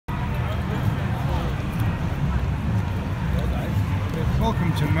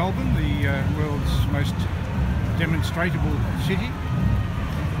Welcome to Melbourne, the world's most demonstratable city.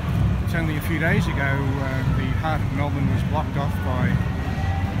 It's only a few days ago the heart of Melbourne was blocked off by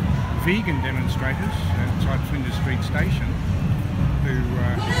vegan demonstrators outside Flinders Street Station who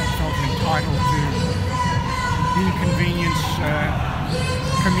felt entitled to inconvenience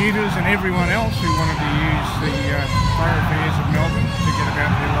commuters and everyone else who wanted to use the thoroughfares of Melbourne to get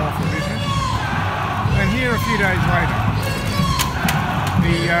about their lawful business. And here a few days later,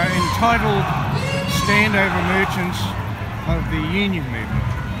 the entitled standover merchants of the union movement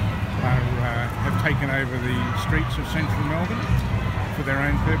have taken over the streets of central Melbourne for their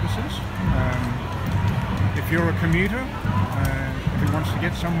own purposes. If you're a commuter who wants to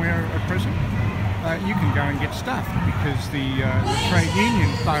get somewhere at present, you can go and get stuffed because the trade union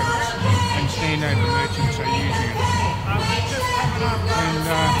thugs and standover merchants are using it. And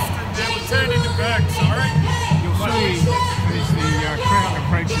we're turned into Burke, sorry. You'll see as the crowd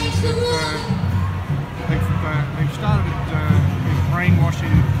approaches that they've started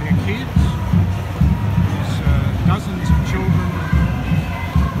brainwashing their kids. There's dozens of children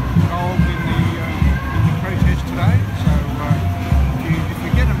involved in the protest today. So if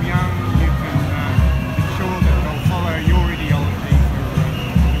you get them young, you can be sure that they'll follow your ideology for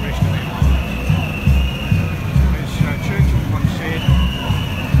the rest of their lives. As Churchill once said,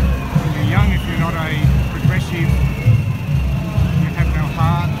 when you're young, if you're not a progressive, you have no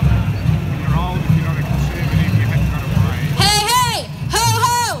heart. When you're old, if you're not a conservative, you haven't got a brain. Hey, hey! Ho,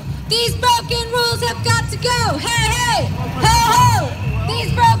 ho! These broken rules have got to go! Hey, hey! Ho, ho!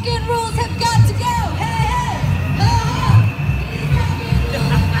 These broken rules have got to go! Hey, hey! Ho, ho! These broken rules have got to go!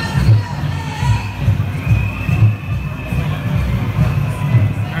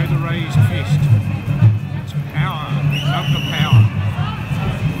 Know the raised fist. It's power. We love the power.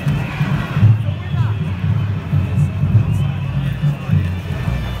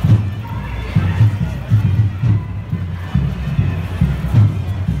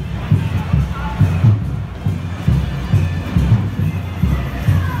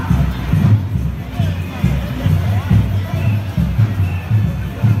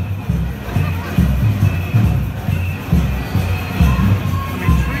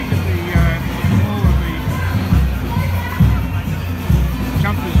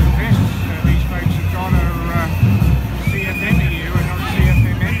 Jumpers